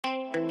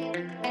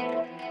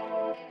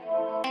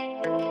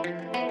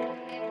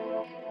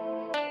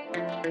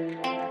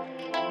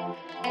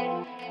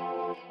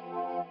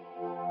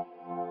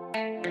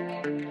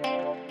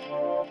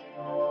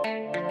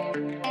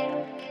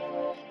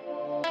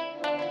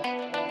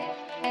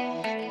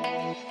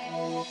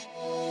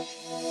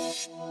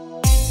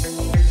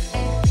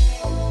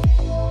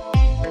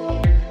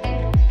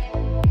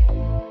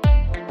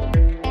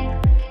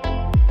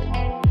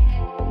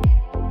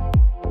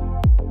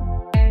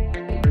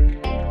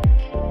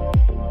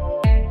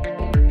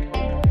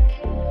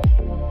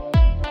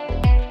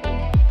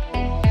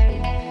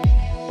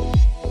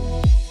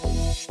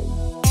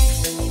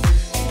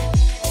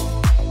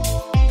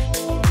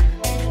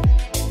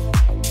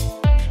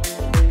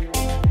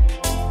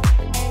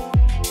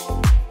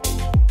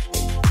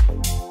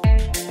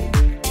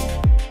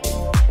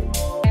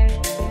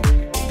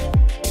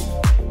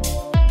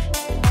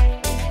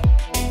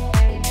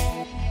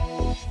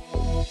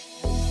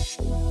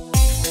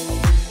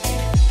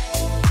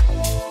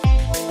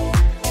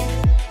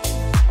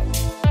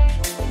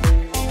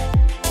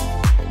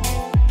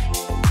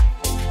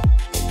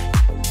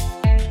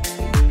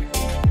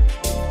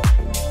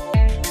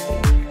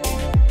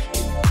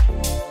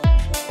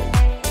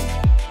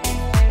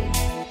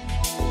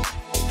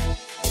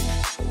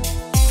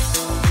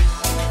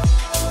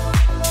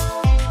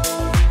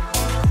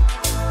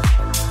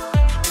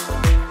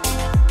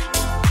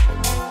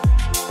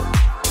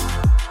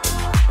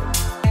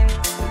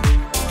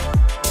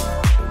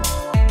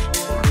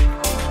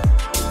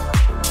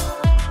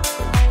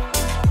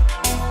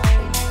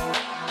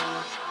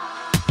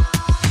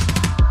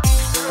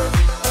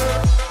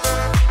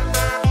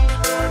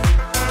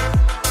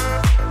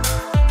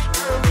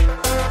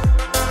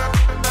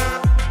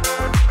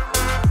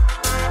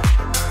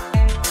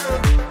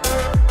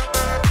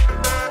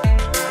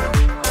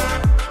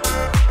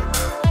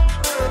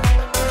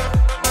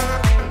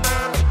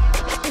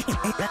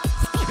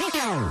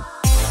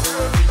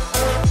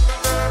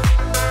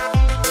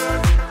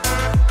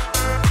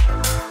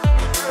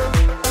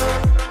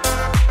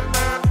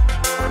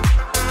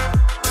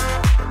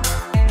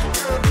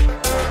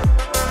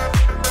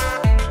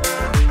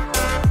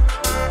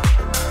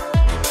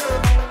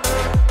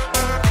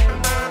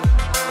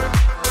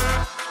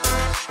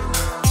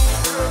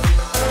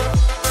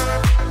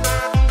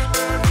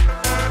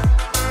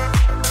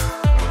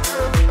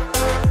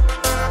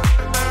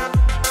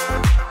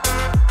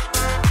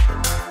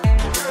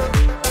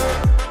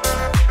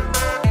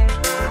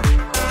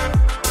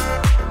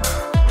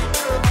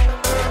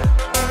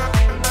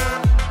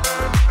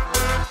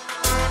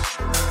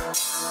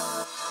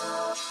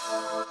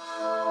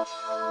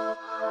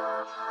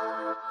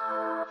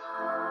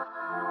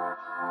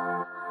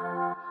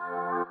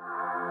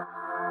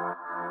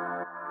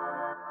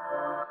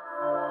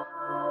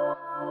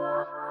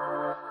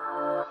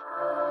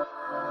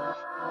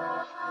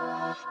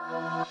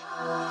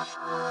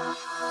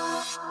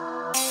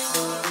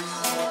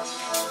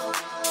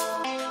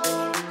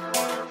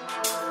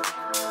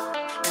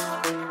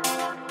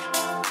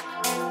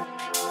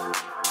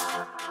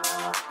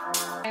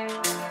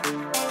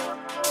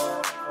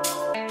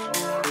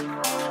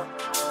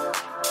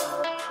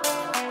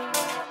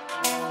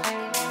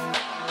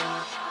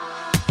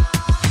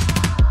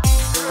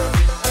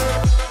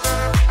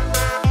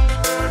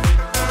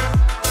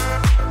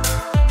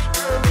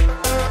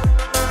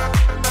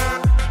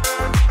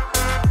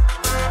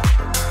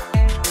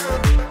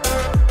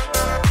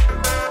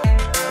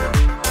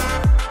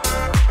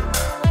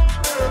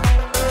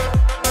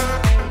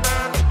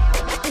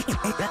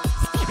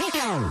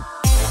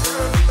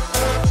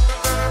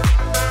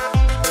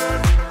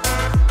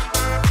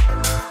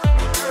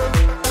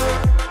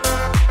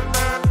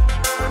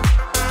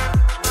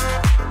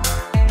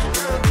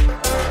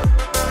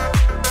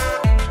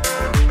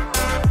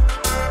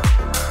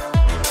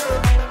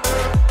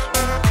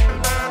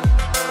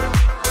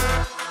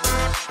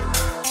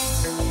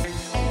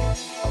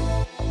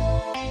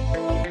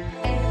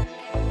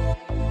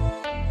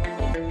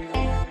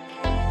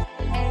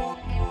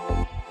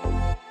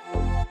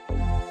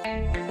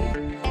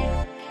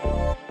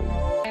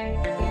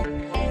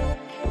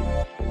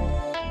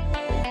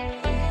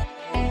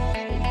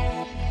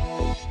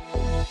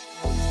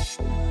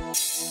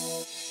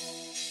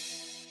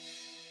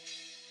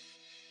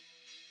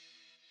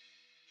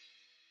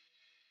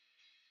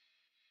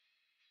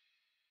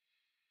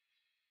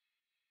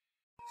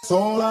So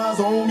all eyes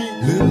on me.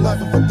 Live the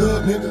life of a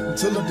thug nigga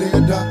until the day I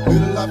die.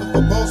 Live the life of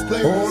a boss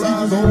player. All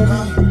eyes on me.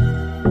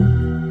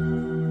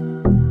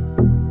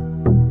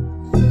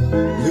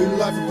 Live the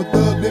life of a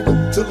thug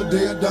nigga till the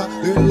day I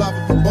die. Live the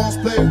life of a boss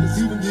player that's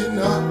even getting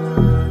high.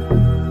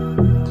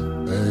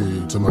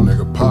 Hey, to my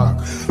nigga Pac.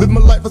 Live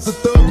my life as a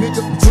thug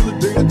nigga until the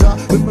day I die.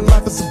 Live my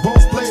life as a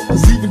boss player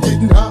that's even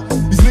getting high.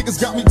 These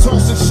niggas got me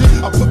tossing shit.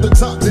 I put the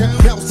top down.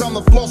 Now it's time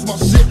to floss my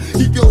shit.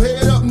 Keep your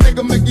head up,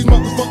 nigga. Make these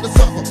motherfuckers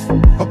suffer.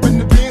 Up in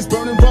the bins,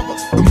 burning rubber.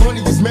 The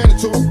money is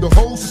mandatory. The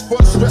hose is for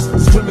the stress.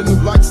 It's criminal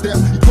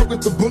lifestyle. You broke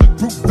with the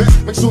bulletproof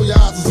vest. Make sure your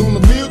eyes is on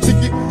the meal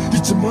ticket.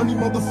 Get your money,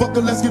 motherfucker.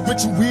 Let's get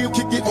rich and real.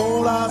 Kick it.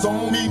 All eyes eyes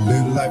on me.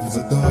 Live life as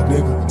a thug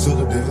nigga until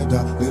the day I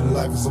die. Live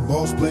life as a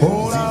boss player.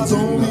 All eyes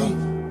on me.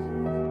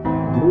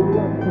 Live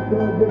life as a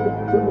thug nigga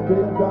until the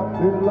day I die.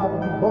 Live life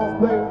as a boss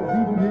player. It's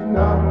even getting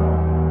hot.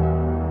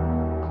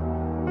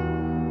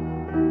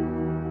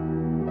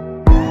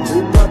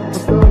 Live life as a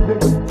thug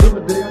nigga until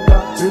the day I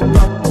die. Live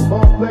life as a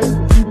boss player.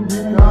 It's even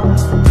getting hot.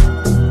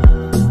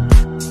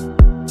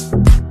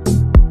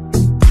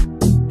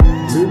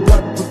 Live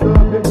life as a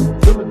thug nigga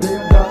until the day I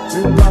die.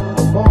 Live life as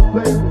a boss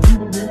player. It's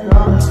even getting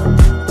hot.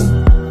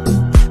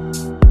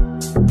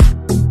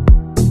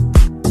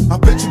 I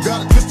bet you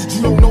got it twisted,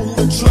 you don't know who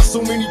to trust.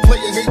 So many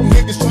player hating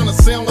niggas trying to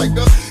sound like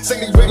us. Say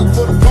they ready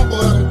for the funk,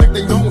 but I don't think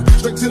they know it.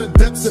 Straight to the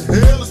depths of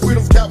hell is where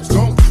them cowards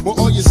gone. Well,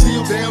 all you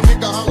seal down,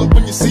 nigga, holler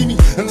when you see me.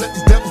 And let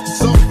these devils be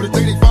soft for the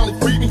day they finally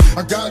free me.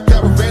 I got a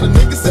caravan of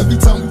niggas every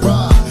time we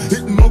ride,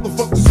 hitting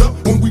motherfuckers up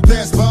when we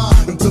pass by.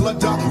 Until I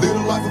die, live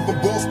the life of a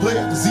boss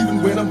player. Cause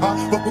even when I'm high,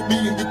 fuck with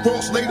me and get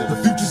crossed later. The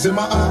future's in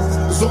my eyes.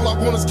 Cause all I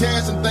want is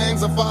cash and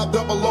things. I'm 500,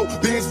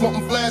 bands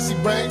wanting flashy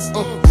rings.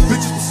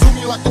 Bitches pursue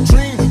me like a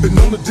dream. Been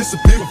known to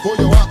disappear before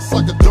your eyes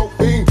like a dope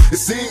fiend. It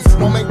seems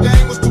my main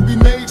thing was to be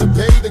made to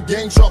pay the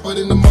game sharper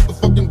than the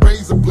motherfucking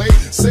razor blade.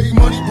 Save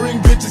money, bring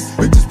bitches,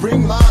 bitches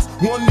bring lies.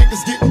 One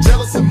nigga's getting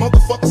jealous and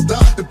motherfuckers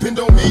die. Depend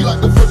on me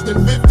like the first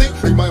and 50.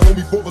 They might hold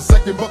me for a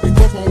second, but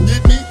before won't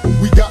get me.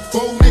 We got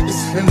 4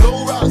 niggas and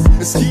low riders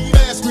and ski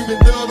ass screaming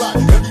thug like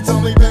every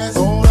time they pass.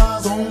 All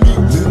eyes on me.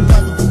 Live the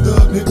life of a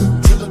thug nigga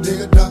till the day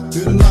I die.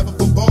 Live the life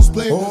of a boss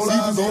player. All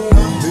eyes on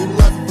me. Live the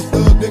life of a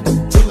thug nigga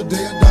till the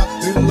day I die.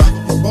 Live the life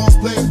of a boss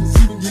player. It's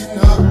even getting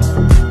hot.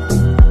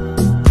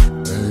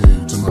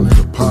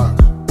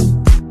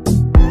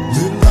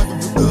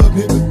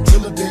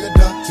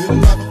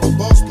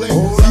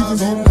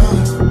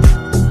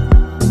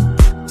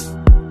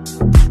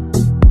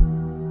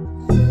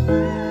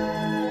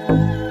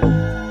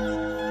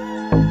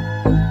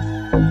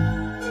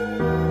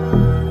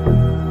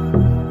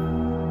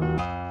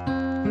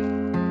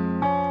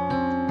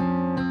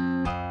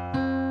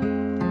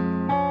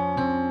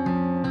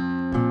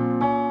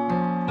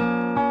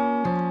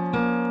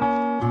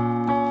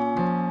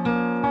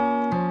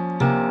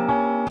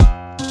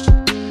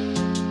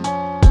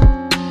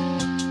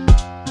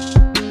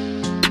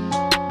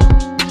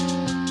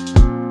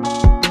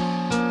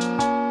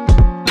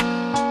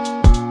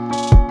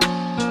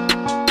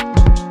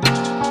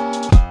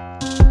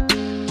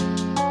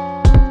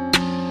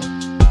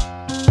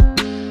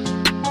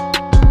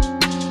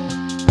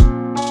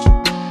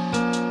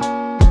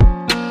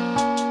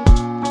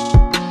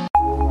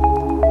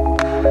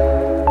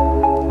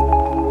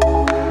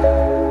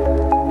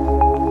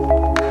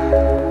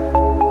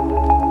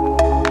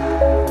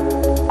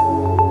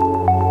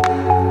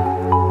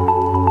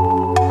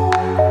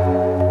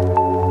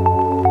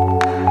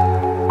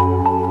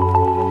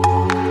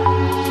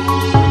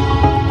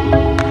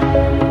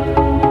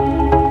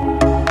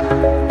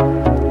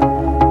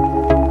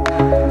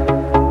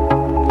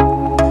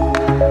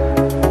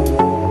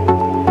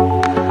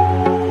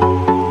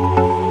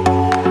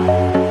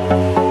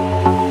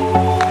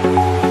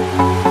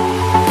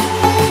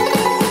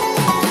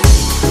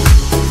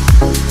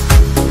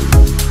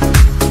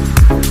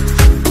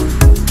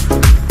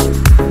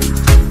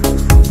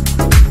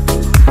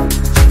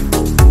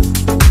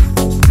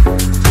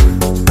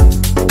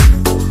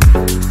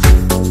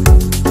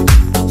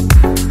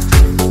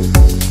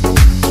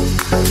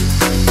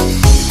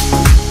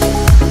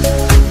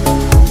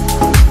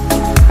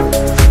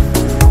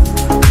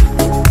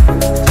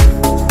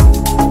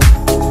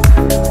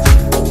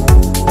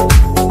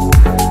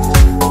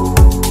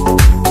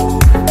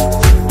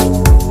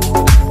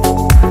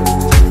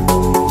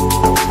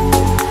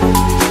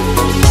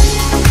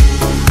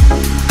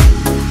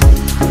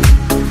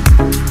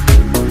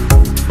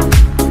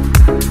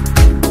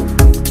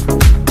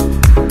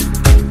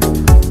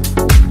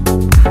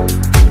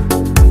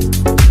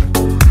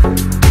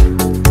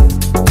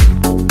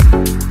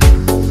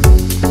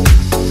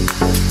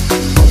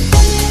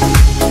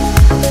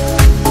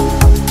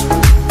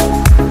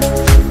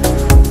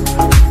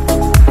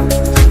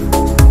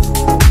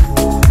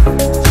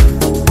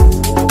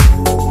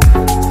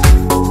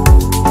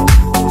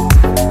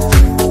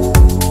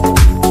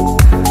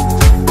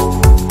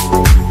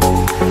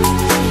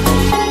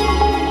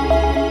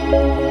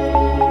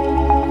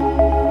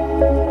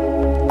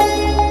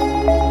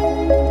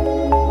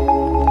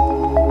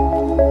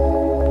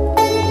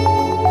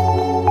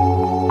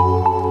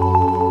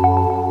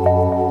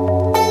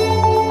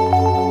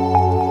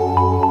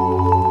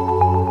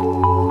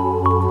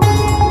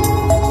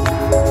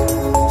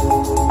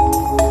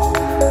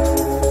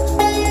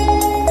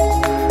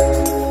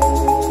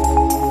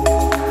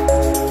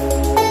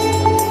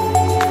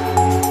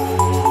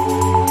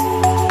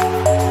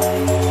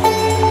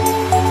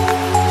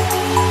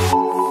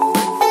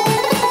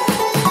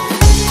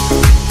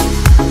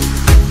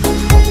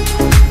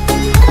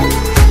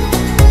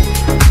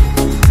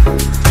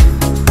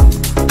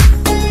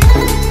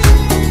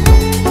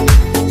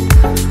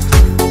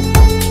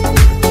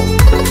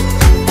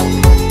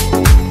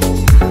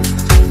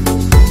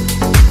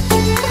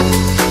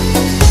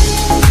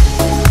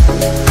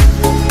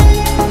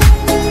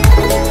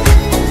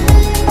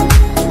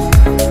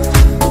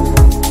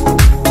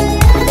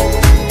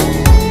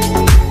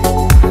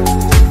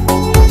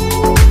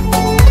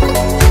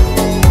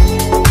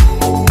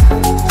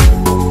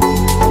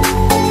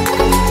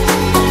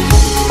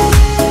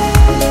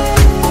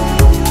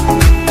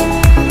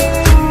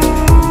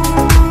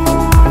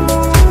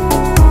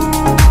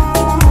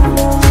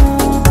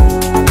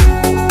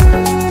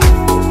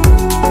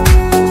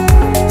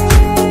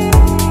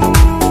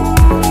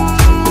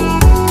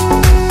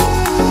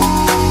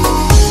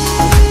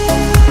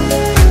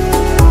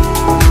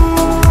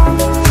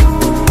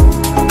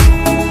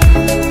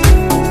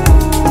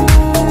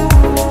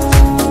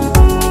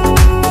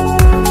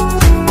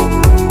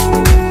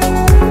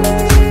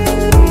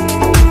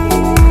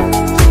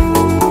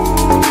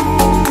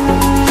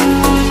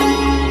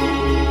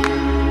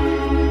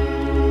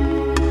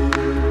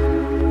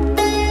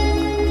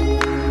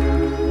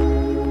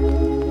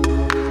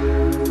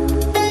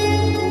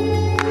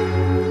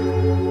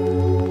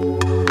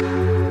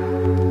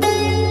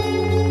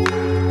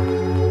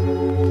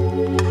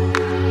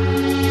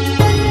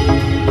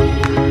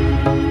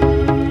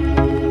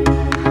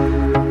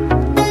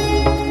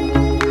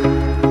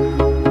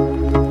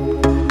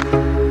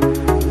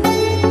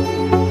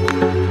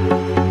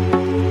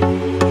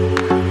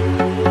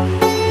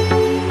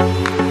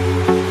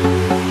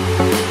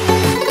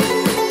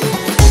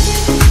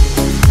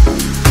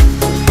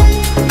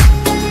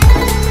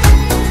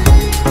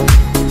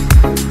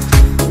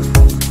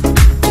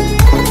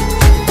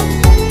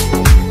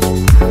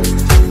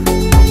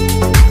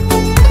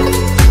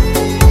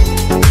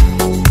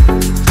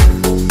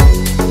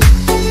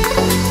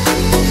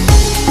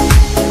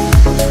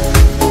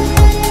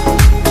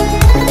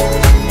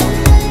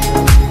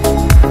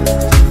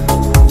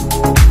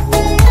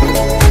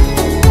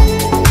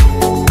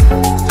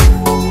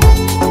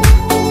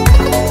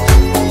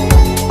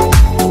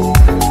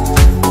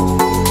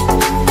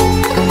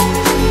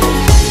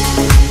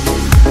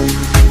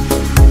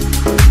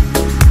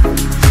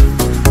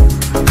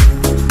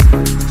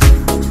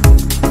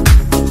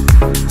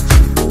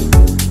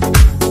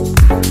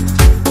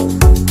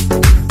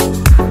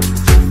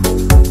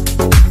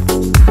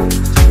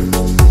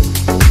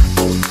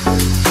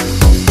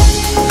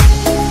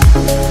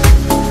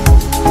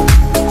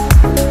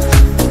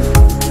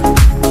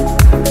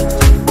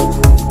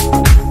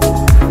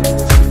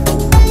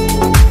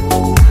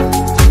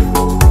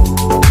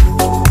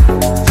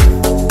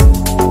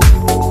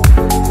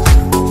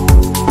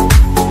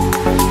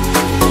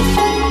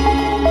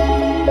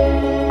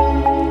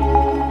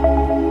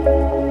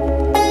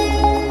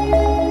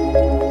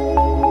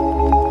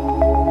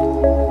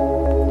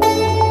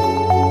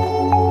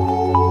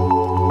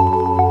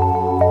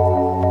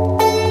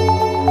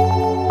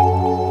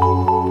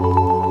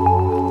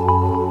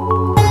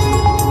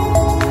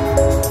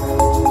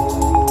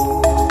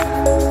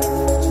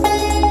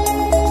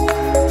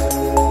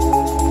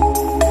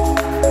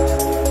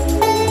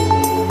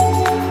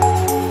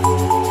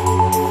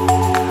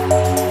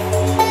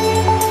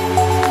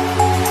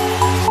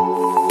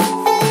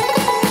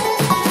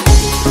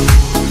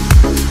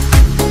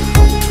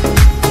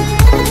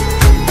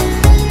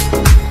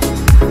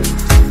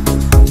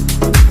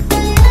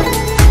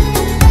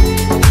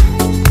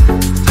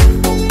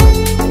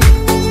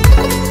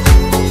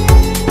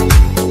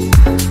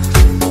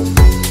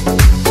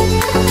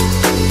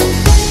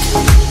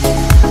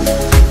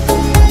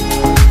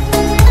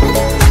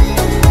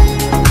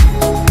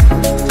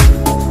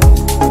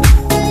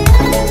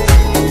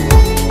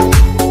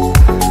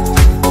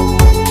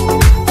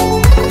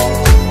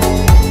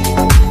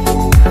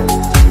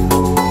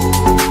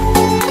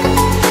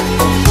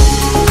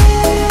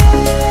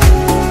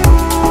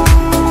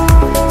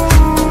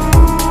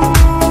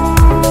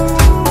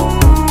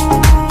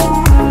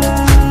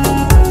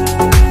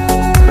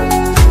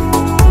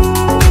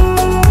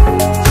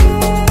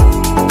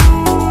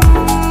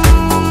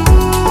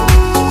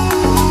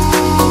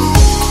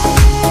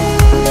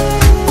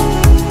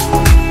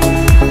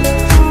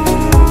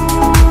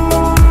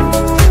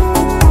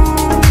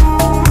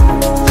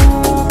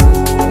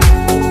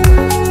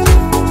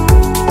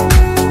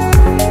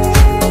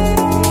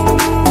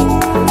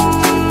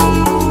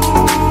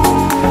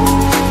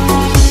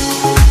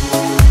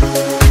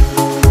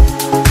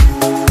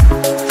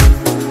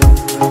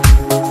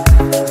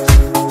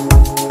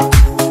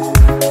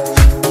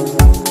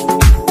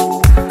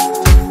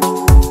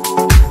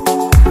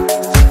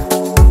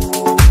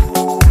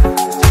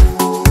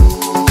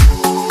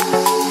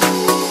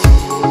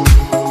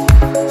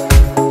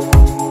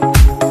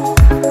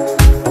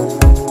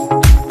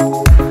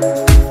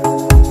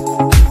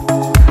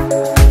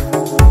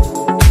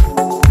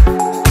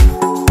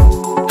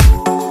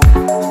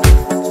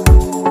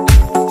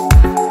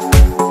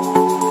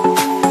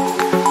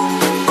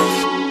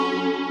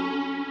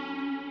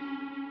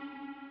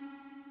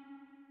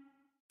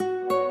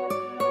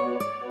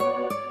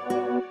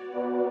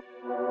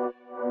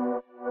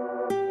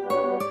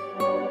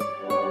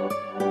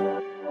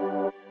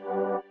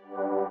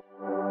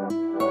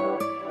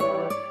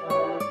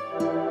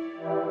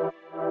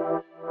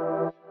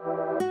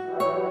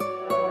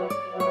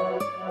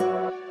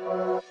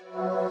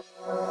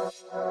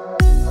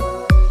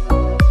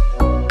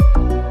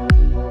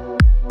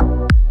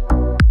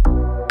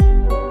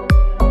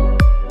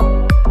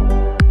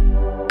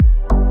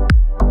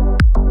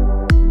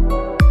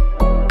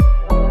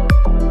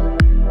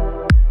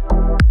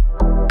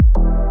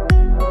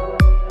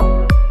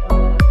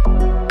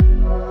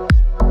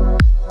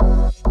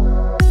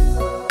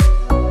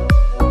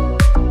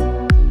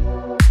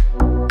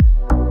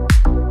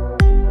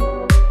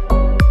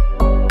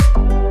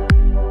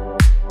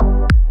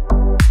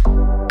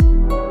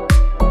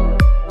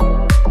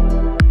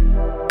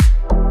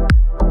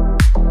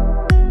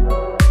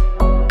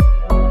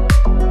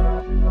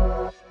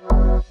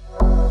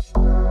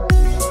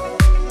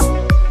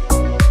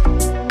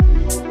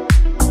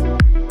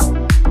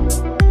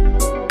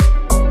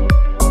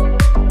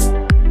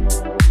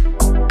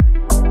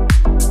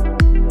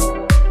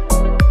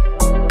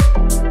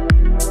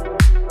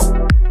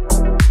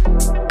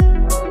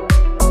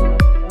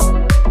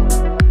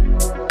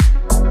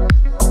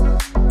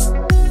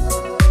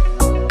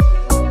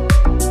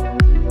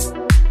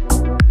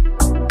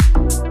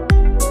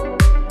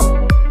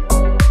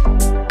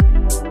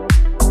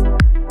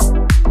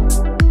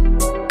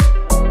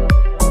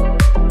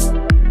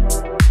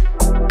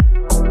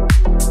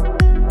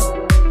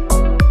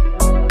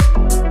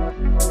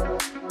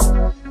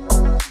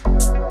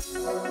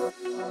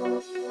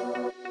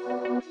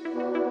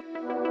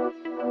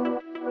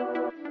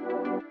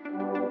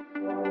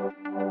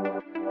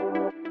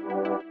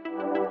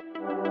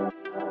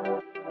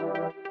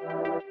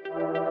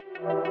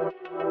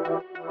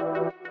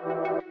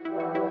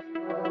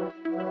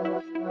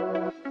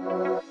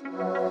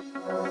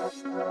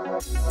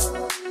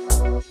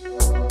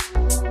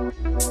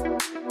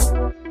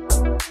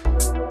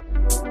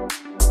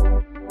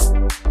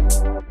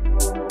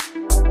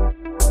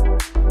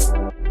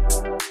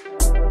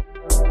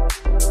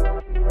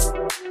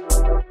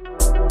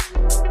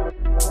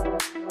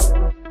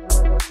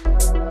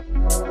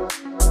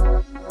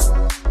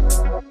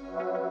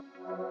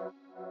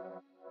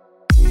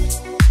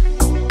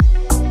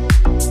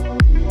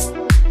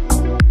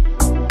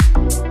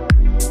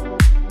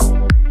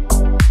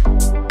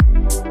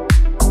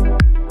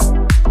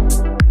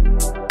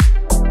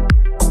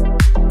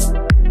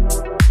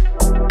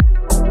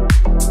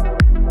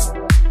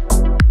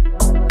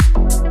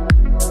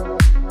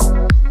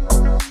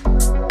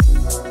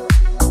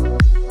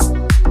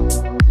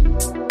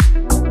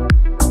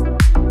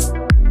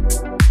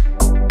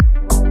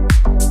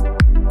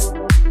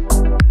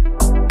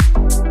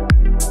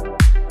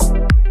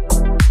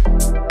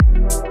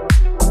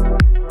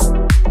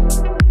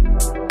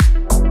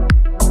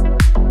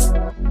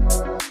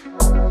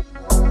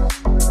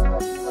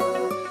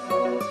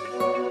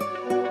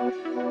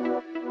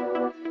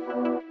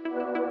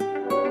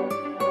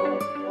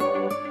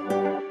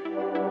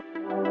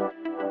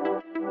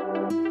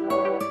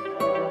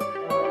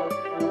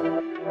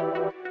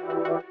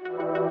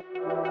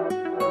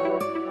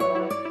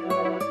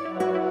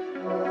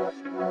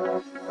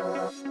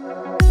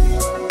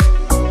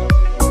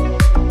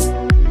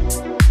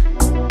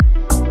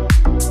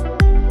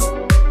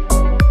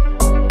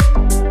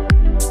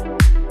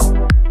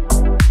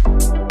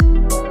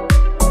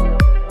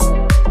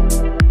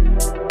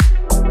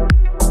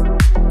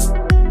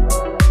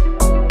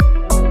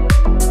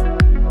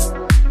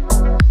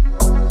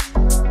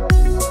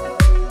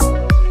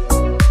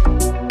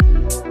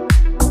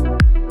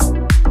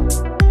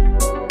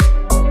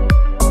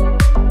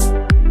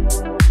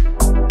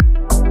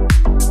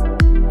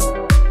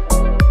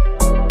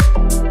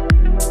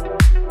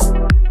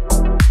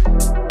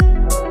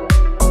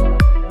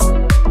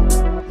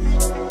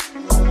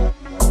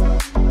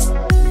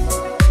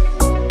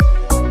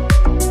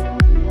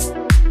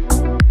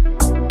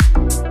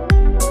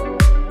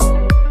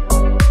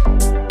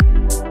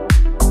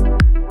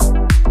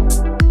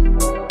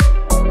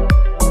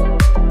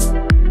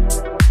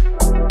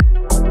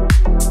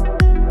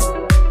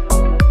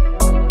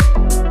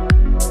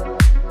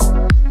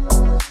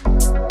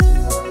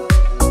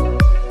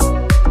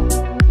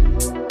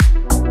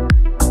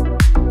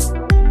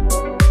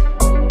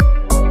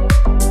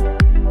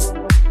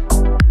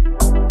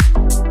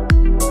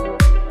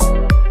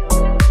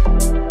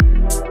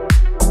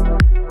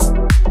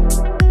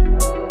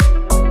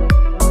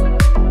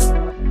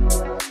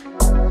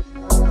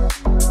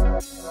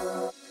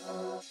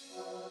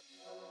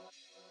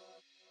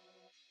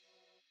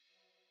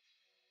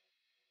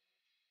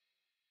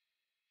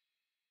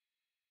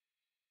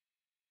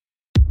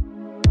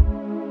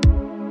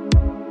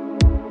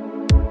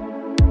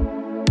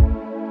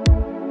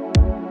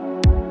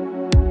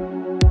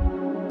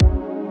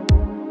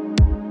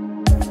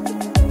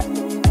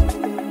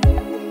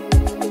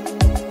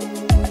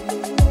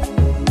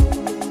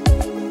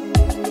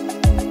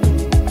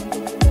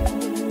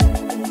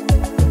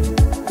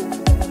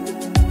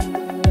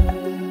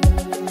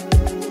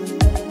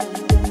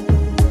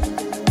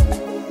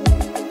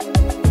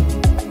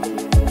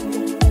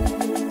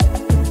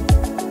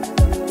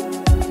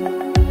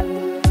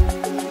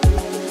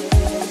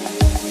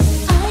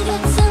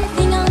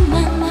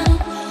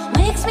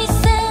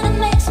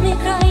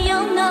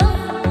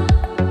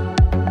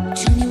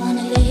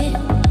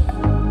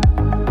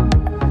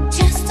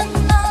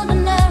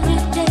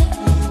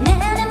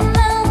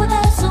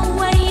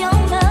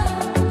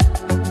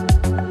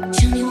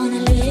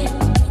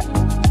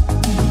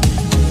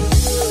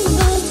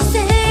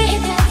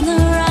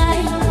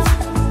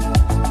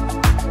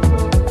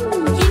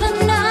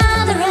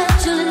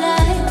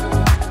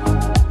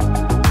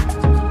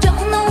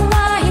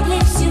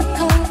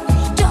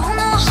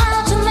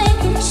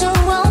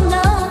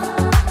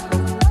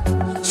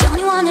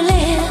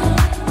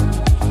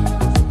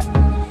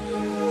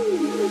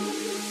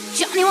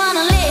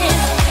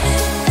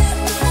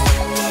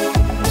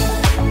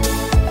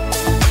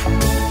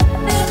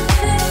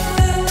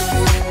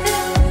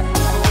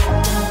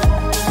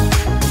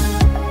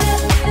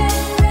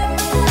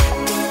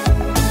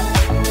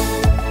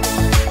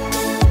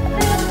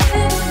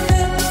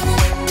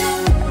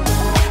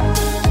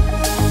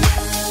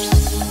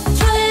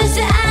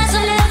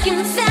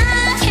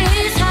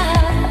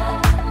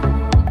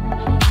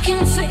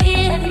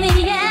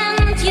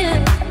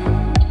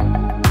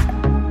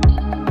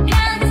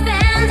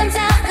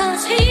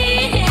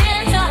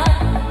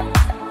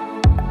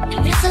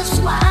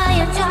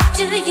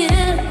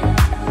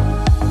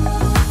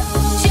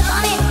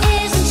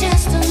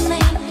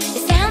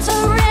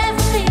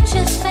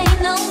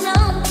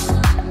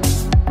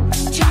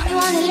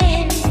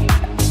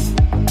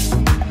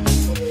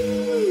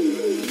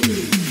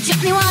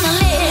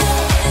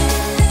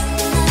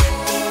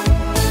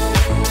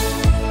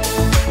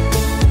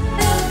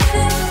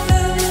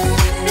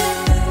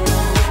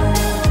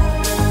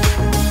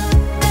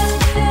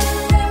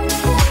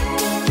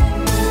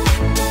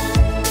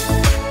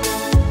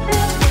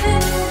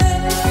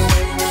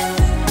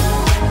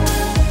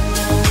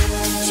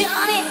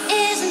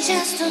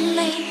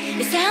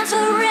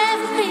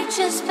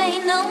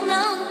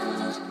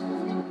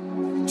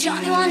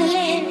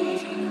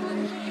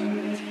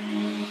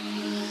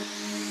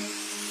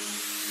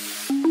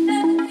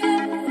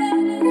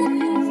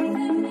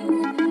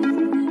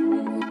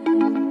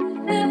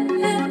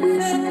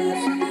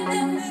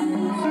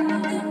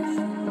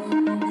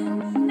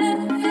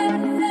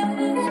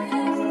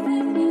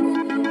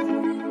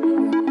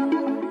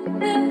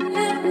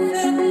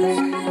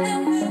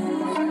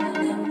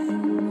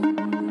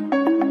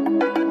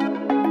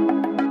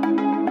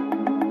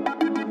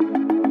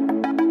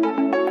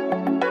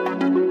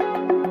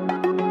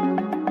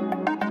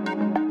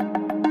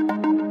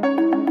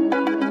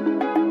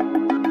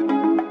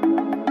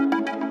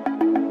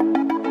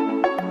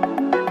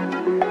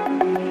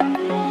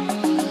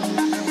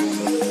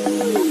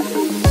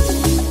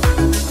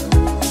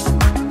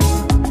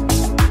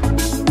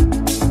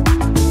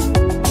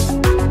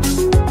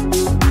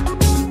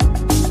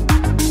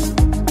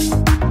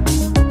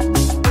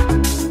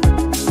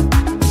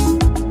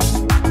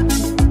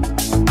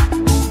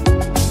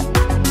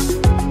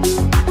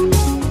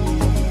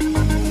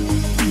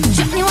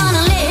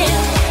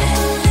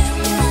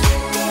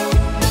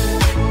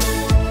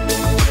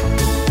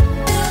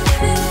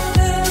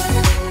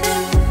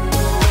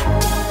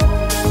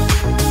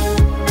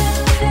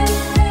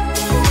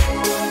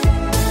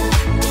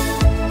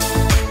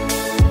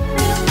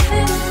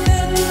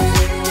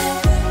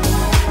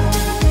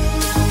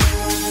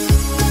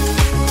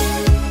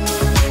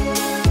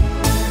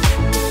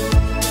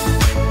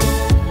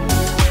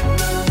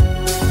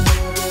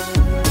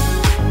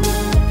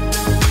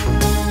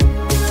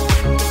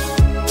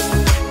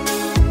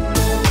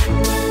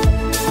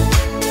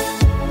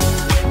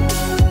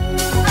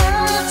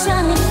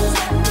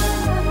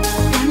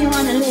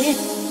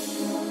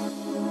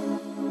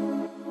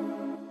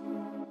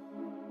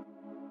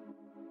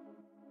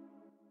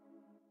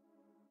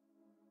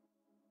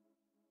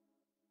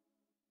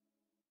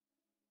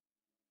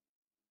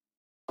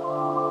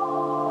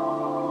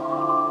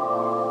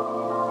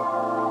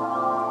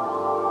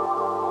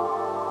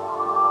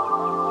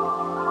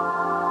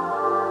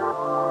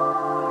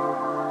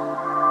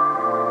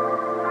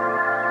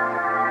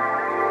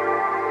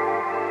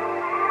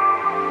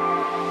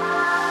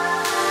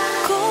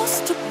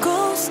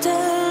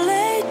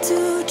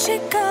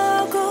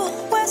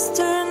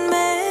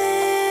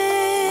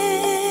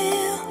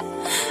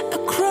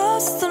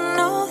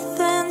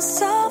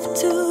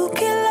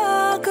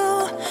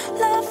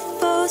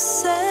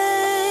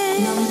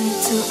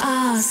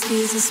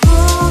 He's a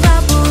smooth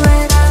operator.